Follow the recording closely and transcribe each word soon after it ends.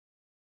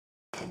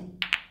It's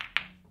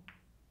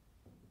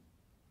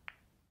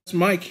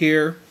Mike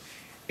here,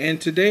 and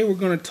today we're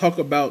going to talk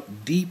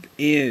about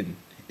DeepEnd.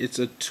 It's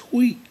a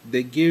tweak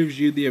that gives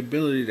you the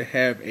ability to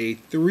have a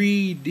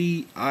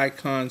 3D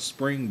icon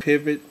spring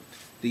pivot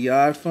the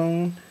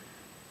iPhone.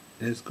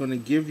 It's going to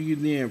give you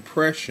the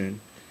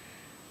impression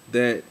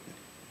that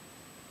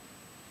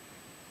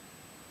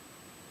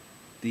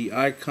the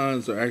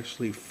icons are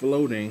actually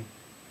floating,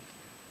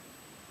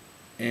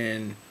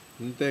 and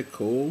isn't that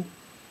cool?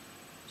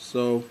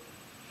 So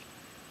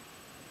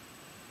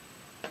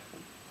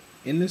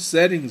in the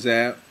settings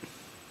app,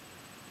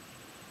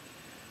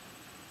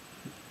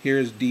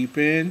 here's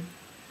DeepEnd.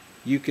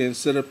 You can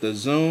set up the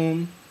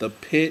zoom, the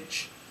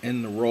pitch,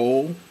 and the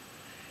roll,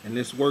 and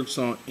this works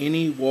on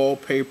any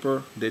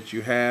wallpaper that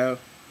you have,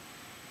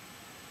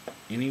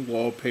 any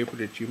wallpaper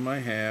that you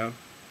might have.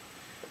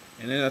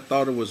 And then I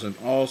thought it was an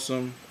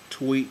awesome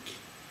tweak,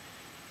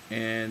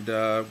 and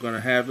I'm going to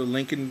have the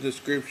link in the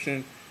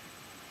description.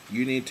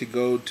 You need to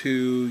go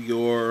to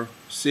your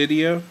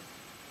Cydia.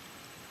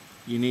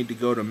 You need to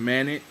go to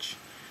manage.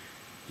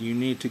 You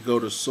need to go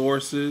to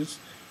sources.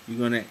 You're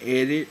going to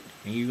edit,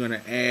 and you're going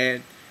to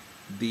add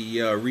the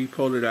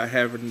repo that I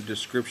have in the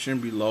description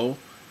below.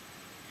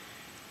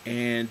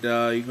 And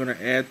you're going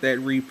to add that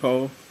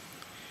repo,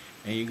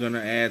 and you're going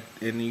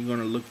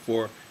to look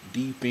for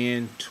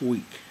DeepEnd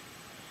tweak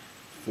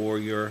for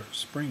your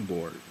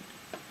SpringBoard.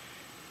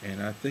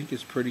 And I think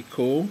it's pretty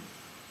cool.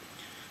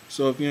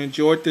 So if you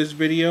enjoyed this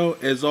video,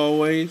 as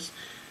always,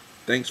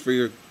 thanks for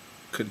your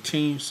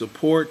continued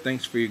support.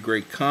 Thanks for your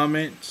great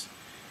comments.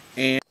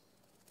 And